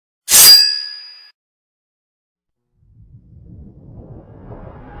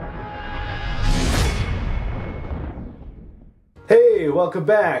Hey, welcome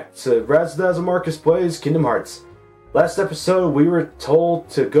back to RazzleDazzleMarcus Plays Kingdom Hearts. Last episode, we were told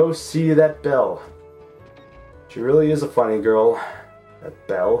to go see that Belle. She really is a funny girl, that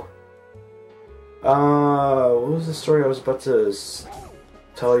Belle. What was the story I was about to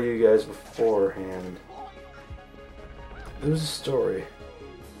tell you guys beforehand? It was a story.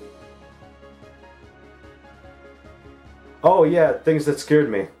 Oh yeah, things that scared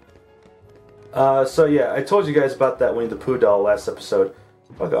me. So yeah, I told you guys about that Winnie the Pooh doll last episode.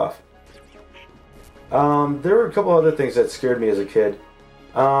 Fuck off. There were a couple other things that scared me as a kid.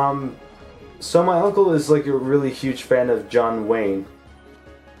 So my uncle is like a really huge fan of John Wayne.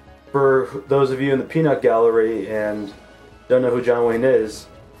 For those of you in the peanut gallery and don't know who John Wayne is,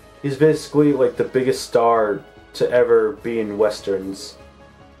 he's basically like the biggest star to ever be in westerns.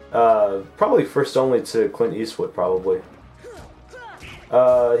 Probably first only to Clint Eastwood, probably.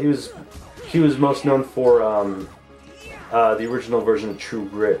 He was most known for the original version of True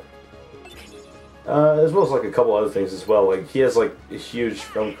Grit, as well as like a couple other things as well. Like he has like a huge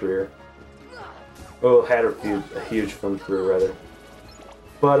film career. Well, had a huge film career rather.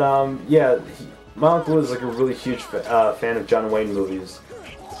 But yeah, my uncle is like a really huge fan of John Wayne movies,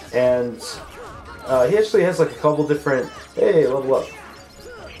 and he actually has like a couple different. Hey, level up.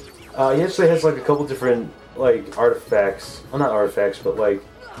 He actually has like a couple different like artifacts. Well, not artifacts, but like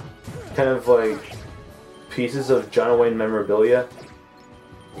kind of like pieces of John Wayne memorabilia.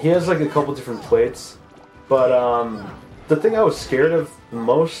 He has like a couple different plates, but the thing I was scared of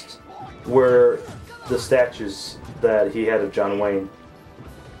most were the statues that he had of John Wayne.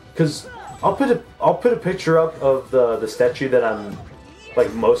 Cause I'll put a picture up of the statue that I'm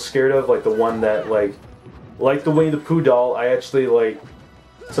like most scared of, like the one that like the Winnie the Pooh doll. I actually like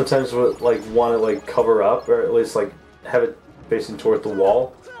sometimes would like want to like cover up or at least like have it facing toward the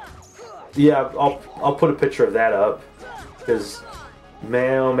wall. Yeah, I'll put a picture of that up, because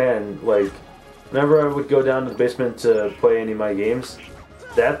man, oh man, like whenever I would go down to the basement to play any of my games,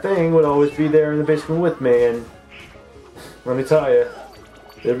 that thing would always be there in the basement with me, and let me tell you,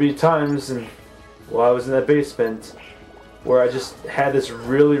 there'd be times while I was in that basement where I just had this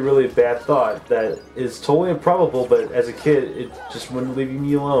really, really bad thought that is totally improbable, but as a kid, it just wouldn't leave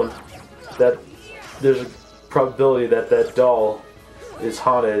me alone, that there's a probability that that doll is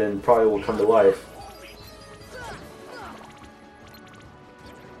haunted and probably will come to life.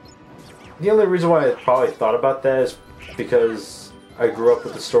 The only reason why I probably thought about that is because I grew up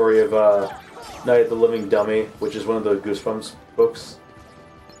with the story of Night of the Living Dummy, which is one of the Goosebumps books.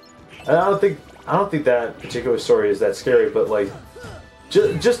 And I don't think that particular story is that scary, but like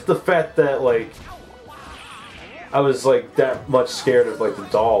just the fact that like I was like that much scared of like the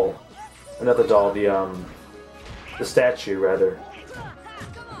doll, not the doll, the statue rather.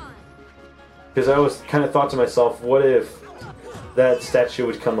 Because I always kind of thought to myself, what if that statue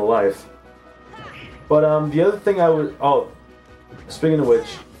would come to life? But the other thing I would... Oh, speaking of which,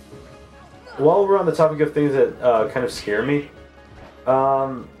 while we're on the topic of things that kind of scare me,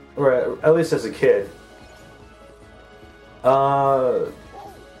 or at least as a kid, what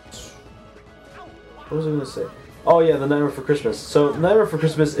was I going to say? Oh yeah, The Nightmare Before Christmas. So, The Nightmare Before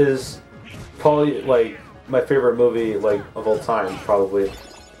Christmas is probably like my favorite movie like of all time, probably.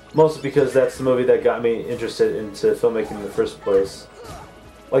 Mostly because that's the movie that got me interested into filmmaking in the first place.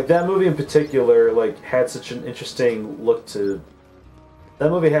 Like, that movie in particular, like, had such an interesting look to... That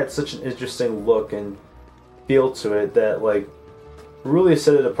movie had such an interesting look and feel to it that, like, really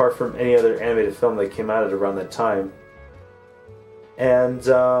set it apart from any other animated film that came out at around that time. And,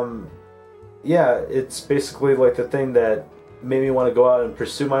 yeah, it's basically, like, the thing that made me want to go out and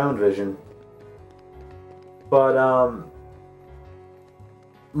pursue my own vision. But,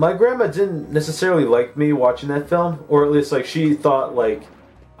 my grandma didn't necessarily like me watching that film, or at least like she thought like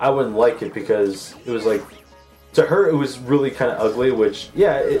I wouldn't like it because it was like, to her it was really kind of ugly, which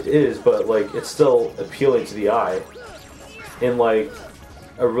yeah it is, but like it's still appealing to the eye in like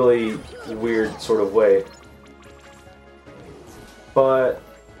a really weird sort of way. But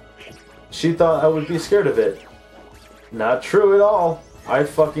she thought I would be scared of it. Not true at all. I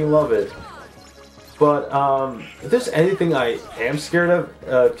fucking love it. But, if there's anything I am scared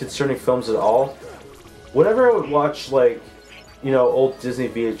of concerning films at all, whenever I would watch, like, you know, old Disney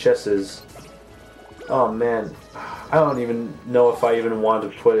VHSs, oh man, I don't even know if I even want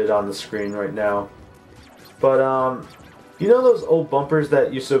to put it on the screen right now. But, you know those old bumpers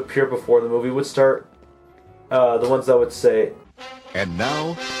that used to appear before the movie would start? The ones that would say... And now,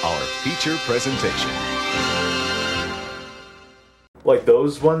 our feature presentation. Like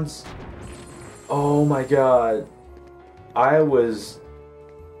those ones? Oh my god, I was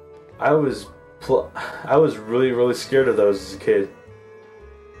I was really scared of those as a kid.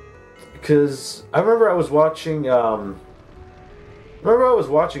 Because I remember I was watching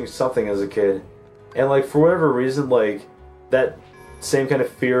something as a kid, and like for whatever reason, like that same kind of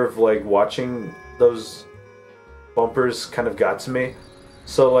fear of like watching those bumpers kind of got to me.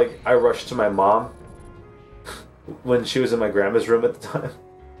 So like I rushed to my mom when she was in my grandma's room at the time.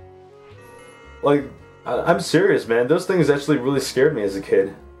 Like I'm serious, man. Those things actually really scared me as a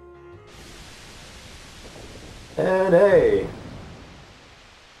kid. And hey,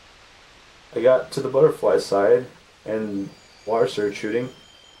 I got to the butterfly side and water started shooting.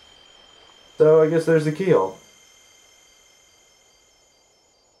 So I guess there's the keyhole.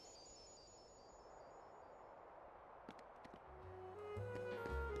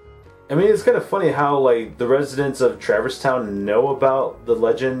 I mean, it's kind of funny how like the residents of Traverse Town know about the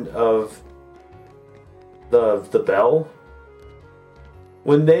legend of the bell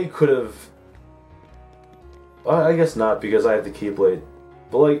when they could have. I guess not, because I have the Keyblade.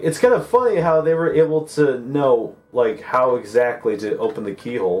 But like, it's kind of funny how they were able to know like how exactly to open the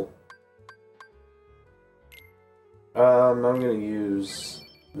keyhole. I'm gonna use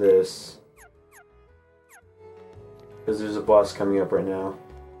this because there's a boss coming up right now.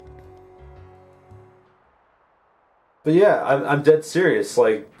 But yeah, I'm dead serious.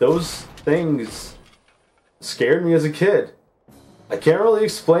 Like, those things scared me as a kid. I can't really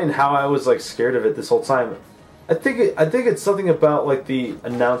explain how I was like scared of it this whole time. I think it's something about like the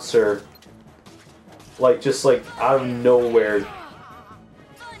announcer, like just like out of nowhere.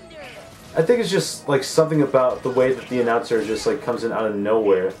 I think it's just like something about the way that the announcer just like comes in out of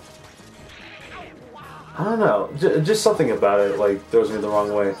nowhere. I don't know, just something about it like throws me the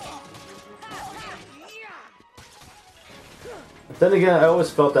wrong way. But then again, I always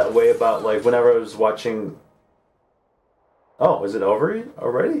felt that way about like whenever I was watching. Oh, is it over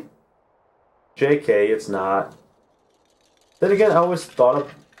already? JK, it's not. Then again, I always thought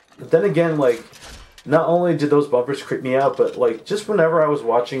of. But then again, like, not only did those bumpers creep me out, but like just whenever I was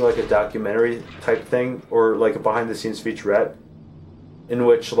watching like a documentary type thing or like a behind-the-scenes featurette, in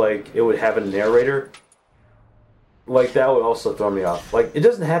which like it would have a narrator, like that would also throw me off. Like, it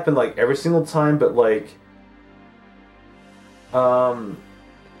doesn't happen like every single time, but like,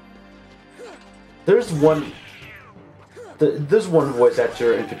 there's one voice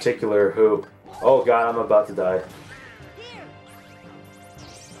actor in particular who, oh god, I'm about to die.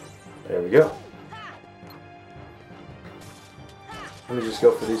 There we go. Let me just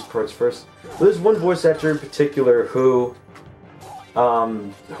go for these parts first. There's one voice actor in particular who,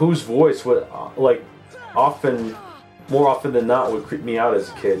 whose voice would like more often than not, would creep me out as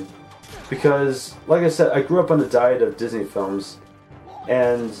a kid, because, like I said, I grew up on a diet of Disney films,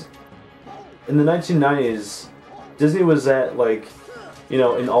 and in the 1990s, Disney was at like, you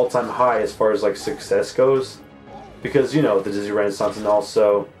know, an all-time high as far as like success goes, because, you know, the Disney Renaissance, and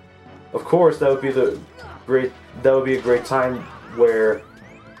also, of course, that would be a great time where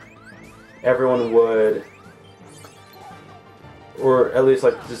everyone would, or at least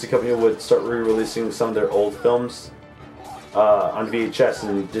like the Disney company would start re-releasing some of their old films on VHS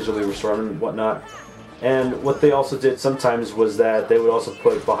and digitally restore them and whatnot. And what they also did sometimes was that they would also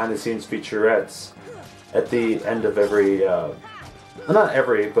put behind-the-scenes featurettes at the end of every, not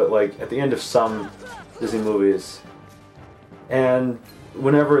every, but like at the end of some Disney movies. And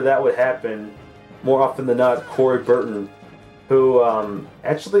whenever that would happen, more often than not, Corey Burton, who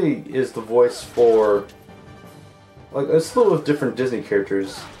actually is the voice for like a slew of different Disney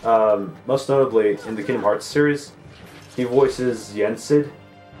characters, most notably in the Kingdom Hearts series, he voices Yensid.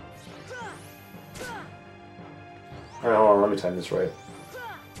 Alright, hold on, let me time this right.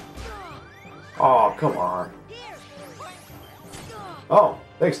 Oh, come on. Oh,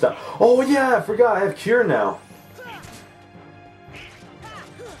 thanks, Doc. Oh yeah, I forgot, I have Cure now.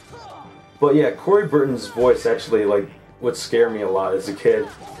 But yeah, Corey Burton's voice actually like would scare me a lot as a kid.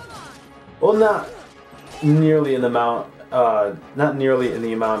 Well, not nearly in the amount,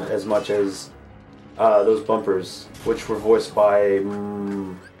 as much as those bumpers, which were voiced by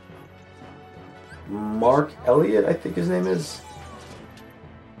Mark Elliott, I think his name is.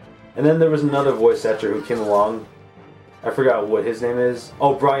 And then there was another voice actor who came along. I forgot what his name is.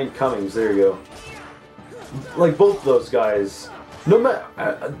 Oh, Brian Cummings. There you go. Like both of those guys, no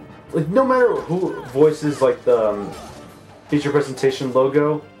matter who voices like the feature presentation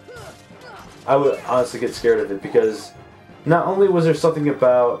logo, I would honestly get scared of it, because not only was there something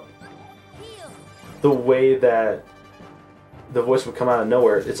about the way that the voice would come out of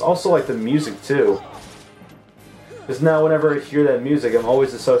nowhere, it's also like the music too. Because now whenever I hear that music, I'm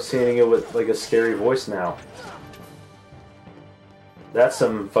always associating it with like a scary voice now. That's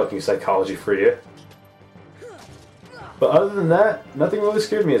some fucking psychology for you. But other than that, nothing really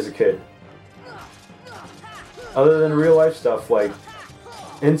scared me as a kid. Other than real life stuff like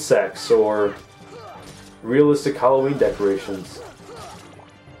insects or realistic Halloween decorations.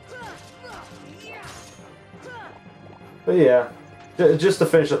 But yeah, just to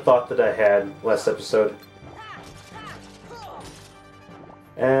finish a thought that I had last episode.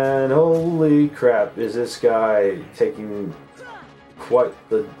 And holy crap, is this guy taking quite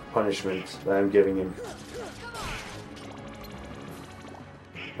the punishment that I'm giving him.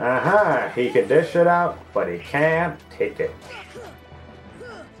 Aha! He can dish it out, but he can't take it.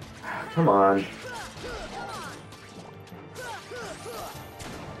 Come on.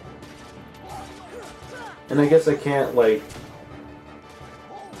 And I guess I can't, like,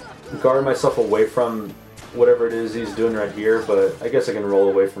 guard myself away from whatever it is he's doing right here, but I guess I can roll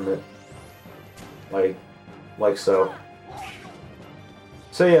away from it. Like so.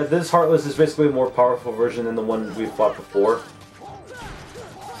 So yeah, this Heartless is basically a more powerful version than the one we fought before.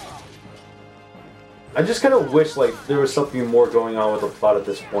 I just kind of wish, like, there was something more going on with the plot at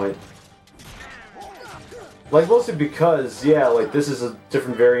this point. Like, mostly because, yeah, like, this is a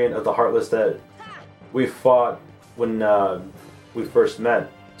different variant of the Heartless that we fought when we first met.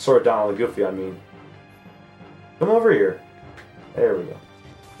 Sort of Donald and Goofy, I mean. Come over here. There we go.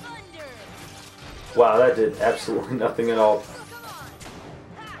 Wow, that did absolutely nothing at all.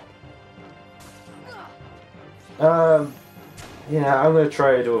 Yeah, I'm gonna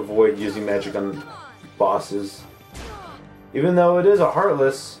try to avoid using magic on bosses. Even though it is a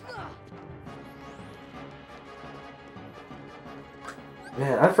Heartless.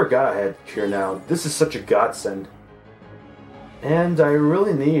 Man, I forgot I had Cure now. This is such a godsend. And I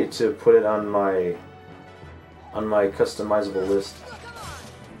really need to put it on my customizable list.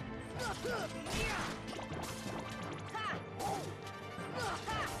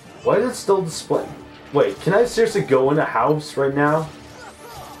 Why is it still displaying? Wait, can I seriously go in a house right now?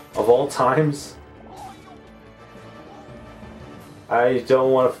 Of all times? I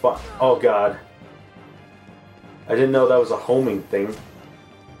don't want to oh god. I didn't know that was a homing thing.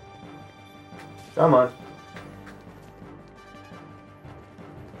 Come on.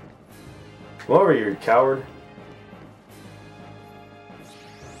 Come over here, you coward.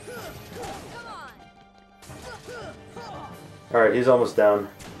 Alright, he's almost down.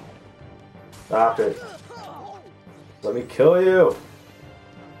 Stop it. Let me kill you.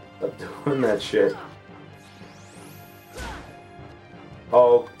 Stop doing that shit.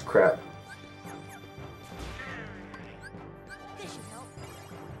 Oh, crap.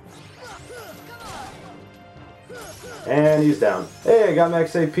 And he's down. Hey, I got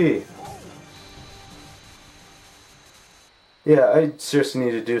max AP. Yeah, I seriously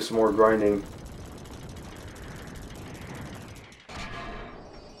need to do some more grinding.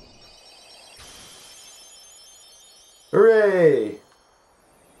 Hooray!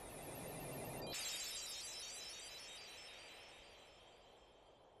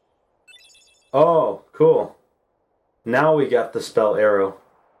 Oh, cool. Now we got the spell arrow.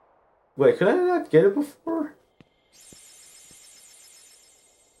 Wait, could I not get it before?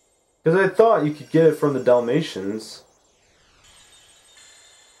 Because I thought you could get it from the Dalmatians.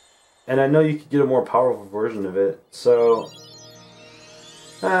 And I know you could get a more powerful version of it, so...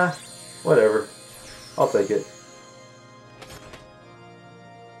 whatever. I'll take it.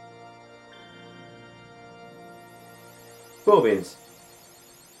 Cool beans.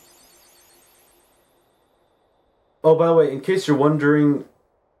 Oh, by the way, in case you're wondering...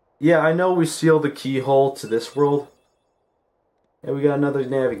 Yeah, I know we sealed the keyhole to this world. And we got another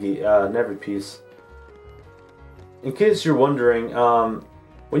navi piece. In case you're wondering,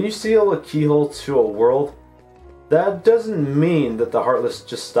 when you seal a keyhole to a world, that doesn't mean that the Heartless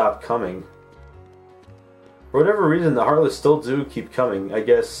just stop coming. For whatever reason, the Heartless still do keep coming. I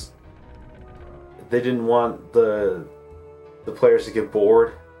guess they didn't want the players to get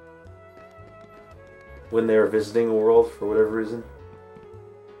bored when they were visiting a world for whatever reason.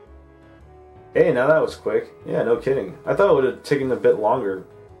 Hey, now that was quick. Yeah, no kidding. I thought it would have taken a bit longer.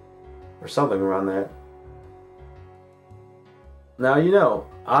 Or something around that. Now, you know,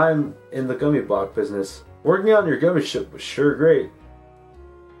 I'm in the gummy block business. Working on your gummy ship was sure great.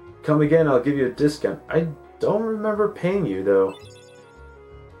 Come again, I'll give you a discount. I don't remember paying you, though.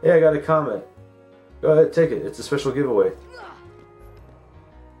 Hey, I got a comment. Go ahead, take it. It's a special giveaway.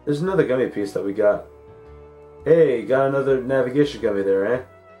 There's another gummy piece that we got. Hey, got another navigation gummy there, eh?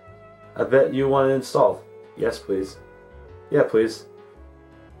 I bet you want it installed. Yes, please. Yeah, please.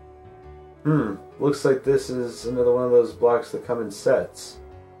 Looks like this is another one of those blocks that come in sets.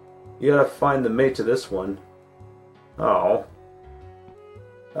 You gotta find the mate to this one. Oh.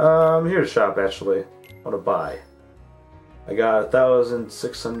 I'm here to shop, actually. I want to buy. I got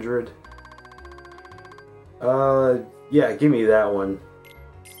 1,600. Yeah, give me that one.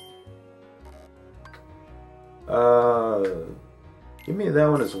 Give me that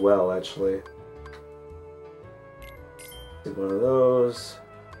one as well, actually. Take one of those.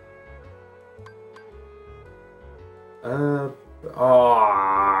 I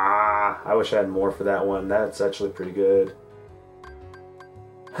wish I had more for that one. That's actually pretty good.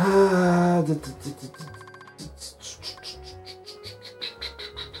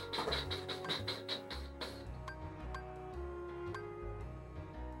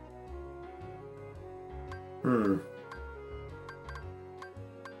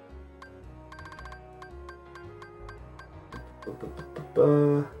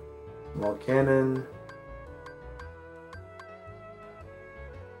 Small cannon.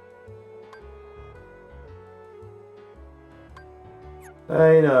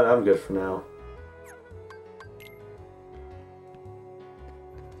 You know what, I'm good for now.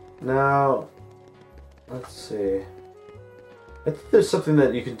 Now, let's see. I think there's something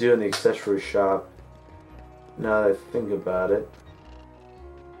that you can do in the accessory shop. Now that I think about it.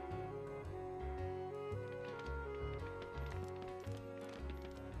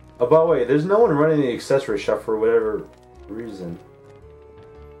 Oh, by the way, there's no one running the accessory shop for whatever reason.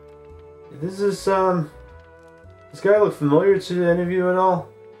 This guy look familiar to any of you at all?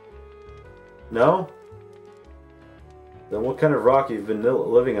 No? Then what kind of rock you've been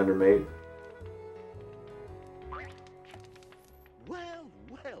living under, mate? Well,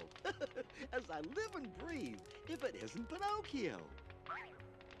 well, as I live and breathe, if it isn't Pinocchio.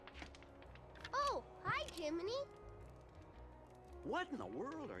 Oh, hi, Jiminy. What in the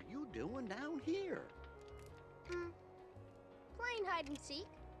world are you doing down here? Playing hide and seek.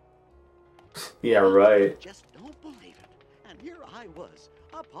 Yeah, right. Just don't believe it. And here I was,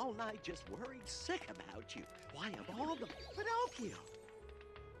 up all night just worried sick about you. Why, of all the Pinocchio.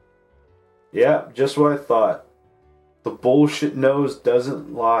 Yeah, just what I thought. The bullshit nose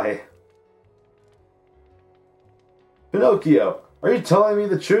doesn't lie. Pinocchio, are you telling me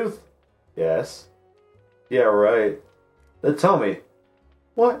the truth? Yes. Yeah, right. Then tell me,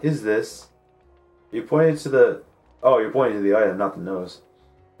 what is this? You pointed to the... Oh, you're pointing to the item, not the nose.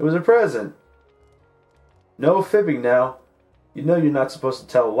 It was a present. No fibbing now. You know you're not supposed to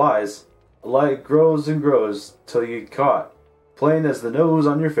tell lies. A lie grows and grows till you get caught, plain as the nose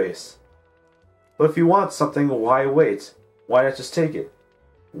on your face. But if you want something, why wait? Why not just take it?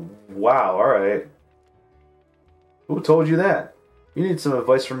 Wow, alright. Who told you that? You need some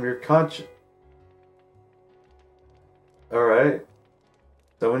advice from your conscience. Alright.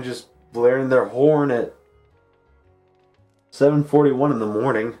 Someone just blaring their horn at 7:41 in the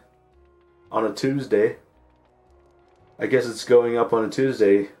morning on a Tuesday. I guess it's going up on a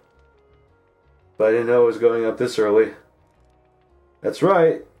Tuesday, but I didn't know it was going up this early. That's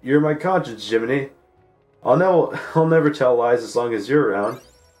right, you're my conscience, Jiminy. I'll never tell lies as long as you're around.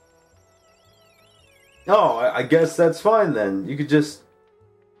 Oh, I guess that's fine then. You could just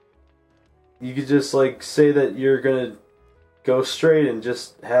like say that you're gonna go straight and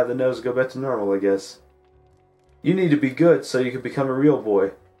just have the nose go back to normal, I guess. You need to be good so you can become a real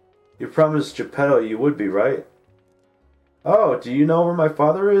boy. You promised Geppetto you would be, right? Oh, do you know where my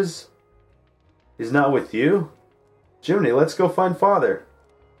father is? He's not with you? Jiminy, let's go find father.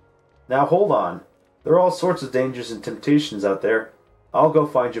 Now hold on. There are all sorts of dangers and temptations out there. I'll go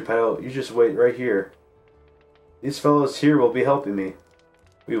find Geppetto. You just wait right here. These fellows here will be helping me.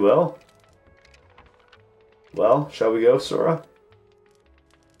 We will? Well, shall we go, Sora?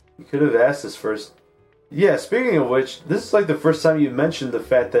 You could have asked us first. Yeah, speaking of which, this is like the first time you mentioned the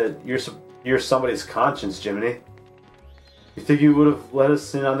fact that you're somebody's conscience, Jiminy. You think you would have let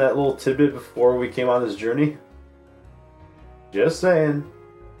us in on that little tidbit before we came on this journey? Just saying.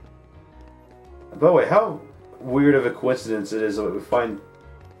 By the way, how weird of a coincidence it is that we find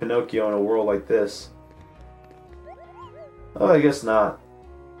Pinocchio in a world like this. Oh, I guess not.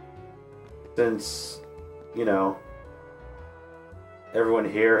 Since, you know, everyone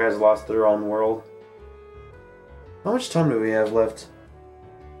here has lost their own world. How much time do we have left?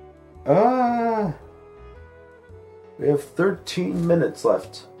 We have 13 minutes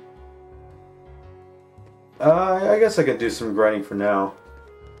left. I guess I could do some grinding for now.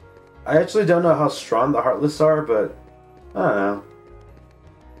 I actually don't know how strong the Heartless are, but I don't know.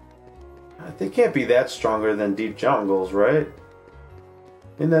 They can't be that stronger than Deep Jungles, right?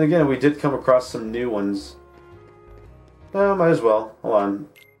 And then again, we did come across some new ones. Might as well. Hold on.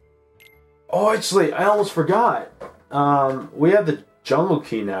 Oh, actually, I almost forgot. We have the Jungle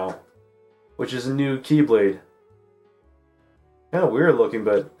Key now, which is a new Keyblade. Kind of weird looking,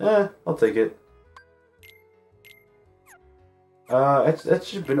 but I'll take it. It's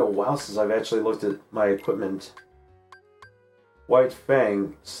actually been a while since I've actually looked at my equipment. White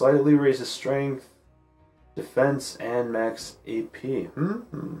Fang slightly raises strength, defense, and max AP.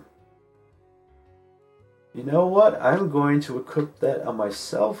 You know what? I'm going to equip that on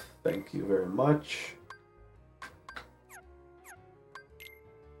myself. Thank you very much.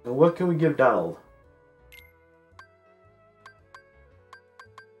 And what can we give Donald?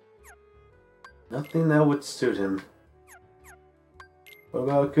 Nothing that would suit him. What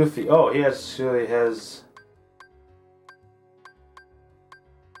about Goofy? Oh, he actually has...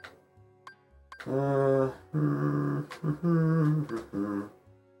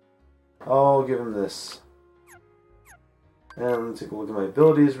 I'll give him this. And take a look at my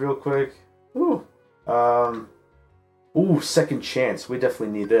abilities real quick. Ooh. Ooh, second chance. We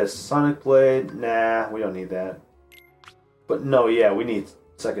definitely need this. Sonic Blade. Nah, we don't need that. But no, yeah, we need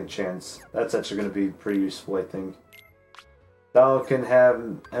second chance. That's actually going to be pretty useful, I think. Donald can have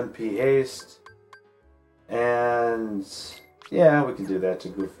MP haste. And yeah, we can do that to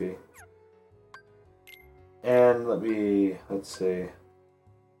Goofy. And let's see.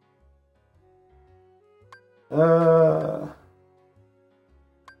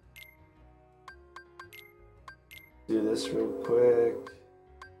 Do this real quick.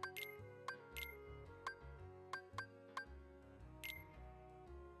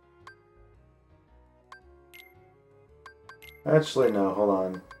 Actually, no, hold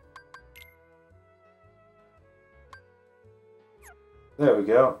on. There we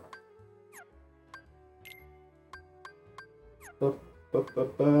go.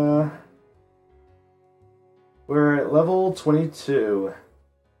 We're at level 22.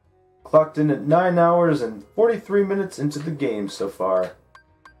 Clocked in at 9 hours and 43 minutes into the game so far.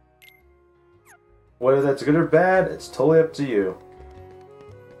 Whether that's good or bad, it's totally up to you.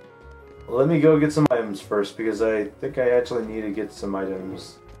 Let me go get some items first, because I think I actually need to get some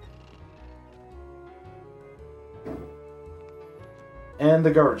items. And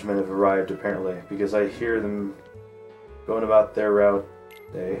the garbage men have arrived, apparently, because I hear them going about their route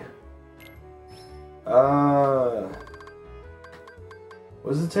day.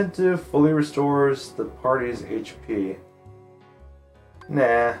 What does the tent do? Fully restores the party's HP.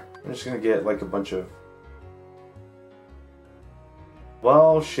 Nah, I'm just gonna get like a bunch of...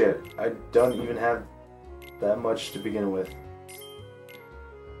 Well, shit. I don't even have that much to begin with.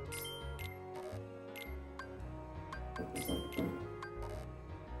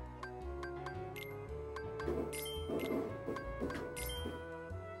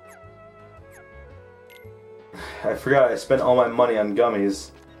 I forgot I spent all my money on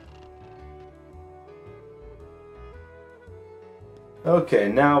gummies. Okay,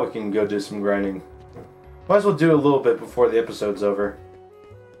 now we can go do some grinding. Might as well do a little bit before the episode's over.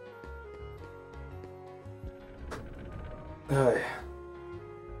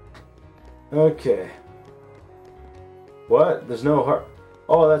 Okay. What? There's no heart.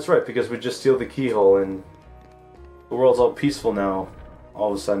 Oh, that's right, because we just steal the keyhole and the world's all peaceful now,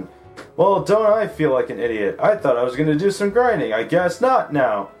 all of a sudden. Well, don't I feel like an idiot? I thought I was going to do some grinding. I guess not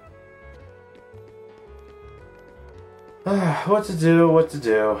now. What to do, what to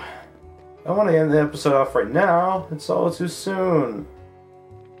do. I want to end the episode off right now. It's all too soon.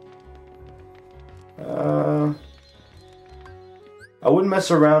 I wouldn't mess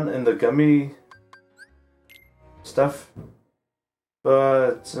around in the gummy stuff,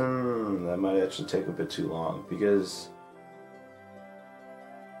 but that might actually take a bit too long, because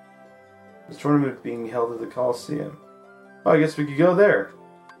the tournament being held at the Coliseum. Oh, I guess we could go there.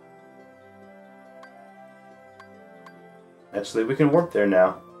 Actually, we can warp there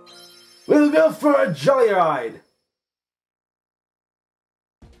now. We'll go for a joyride!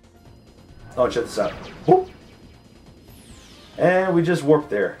 Oh, check this out. Whoop. And we just warped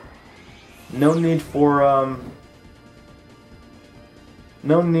there. No need for,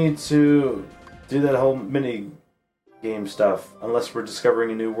 no need to do that whole mini game stuff, unless we're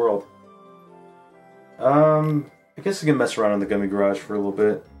discovering a new world. I guess we can mess around in the Gummy Garage for a little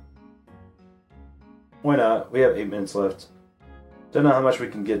bit. Why not? We have 8 minutes left. Don't know how much we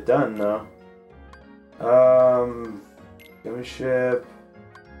can get done, though. Gummy Ship.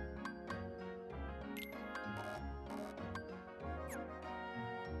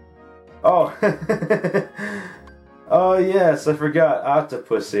 Oh! Oh, yes, I forgot.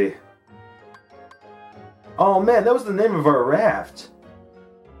 Octopussy. Oh, man, that was the name of our raft.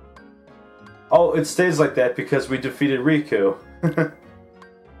 Oh, it stays like that because we defeated Riku.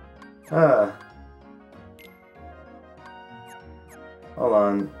 Hold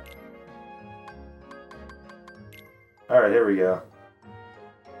on. Alright, here we go.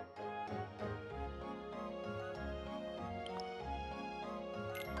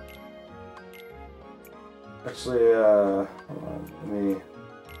 Actually, hold on, let me...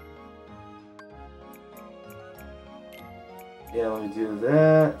 Yeah, let me do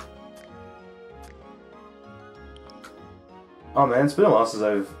that. Oh man, it's been a while since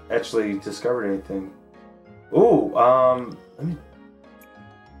I've actually discovered anything. Ooh, let me...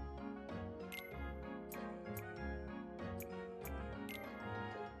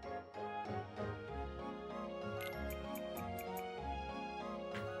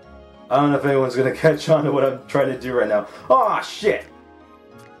 I don't know if anyone's gonna catch on to what I'm trying to do right now. Aw, shit!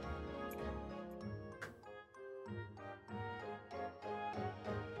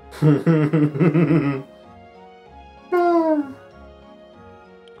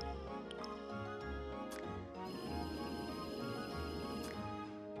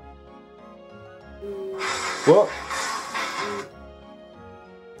 Well,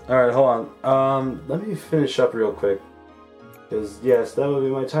 alright, hold on. Let me finish up real quick. Because, yes, that would be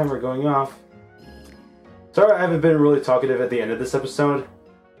my timer going off. Sorry I haven't been really talkative at the end of this episode.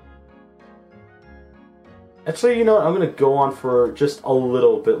 Actually, you know what? I'm going to go on for just a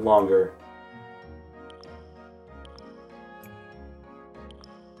little bit longer.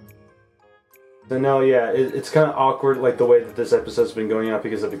 So now, yeah, it's kind of awkward, like, the way that this episode's been going out,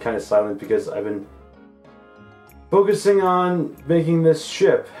 because I've been kind of silent, because I've been focusing on making this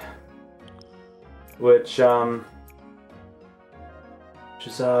ship. Which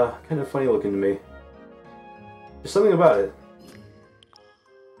is kind of funny looking to me. There's something about it.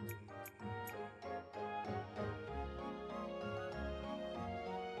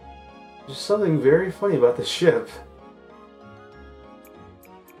 There's something very funny about the ship.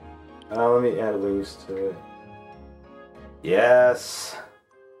 Let me add wings to it. Yes!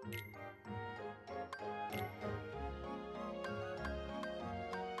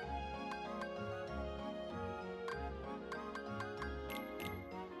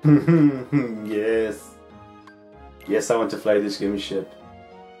 Yes. Yes, I want to fly this game ship.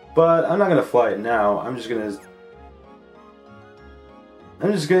 But I'm not gonna fly it now. I'm just going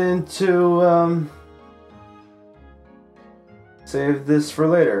to save this for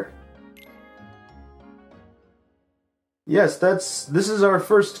later. Yes, this is our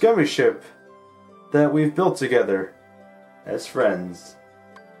first gummy ship that we've built together as friends.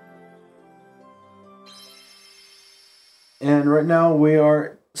 And right now we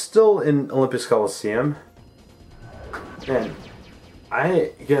are still in Olympus Coliseum. Man,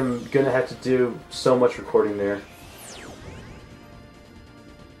 I am gonna have to do so much recording there.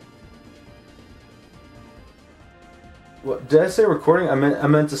 What did I say? Recording? I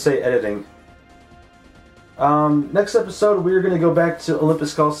meant to say editing. Next episode we are gonna go back to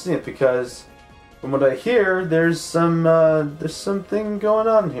Olympus Coliseum because, from what I hear, there's something going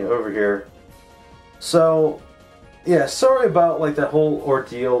on here over here. So, yeah, sorry about like that whole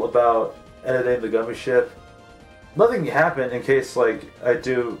ordeal about editing the gummy ship. Nothing happened in case like I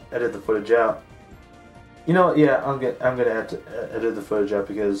do edit the footage out. You know, yeah, I'm gonna have to edit the footage out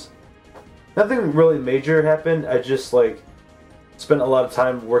because nothing really major happened. I just like spent a lot of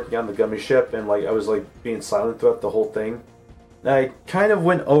time working on the gummy ship and like I was like being silent throughout the whole thing. And I kind of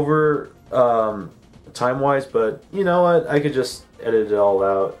went over time-wise, but you know what? I could just edit it all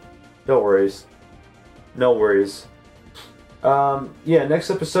out. No worries. No worries. Yeah, next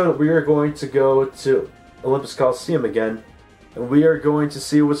episode we are going to go to Olympus Coliseum again, and we are going to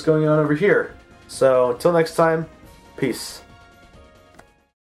see what's going on over here. So, until next time, peace.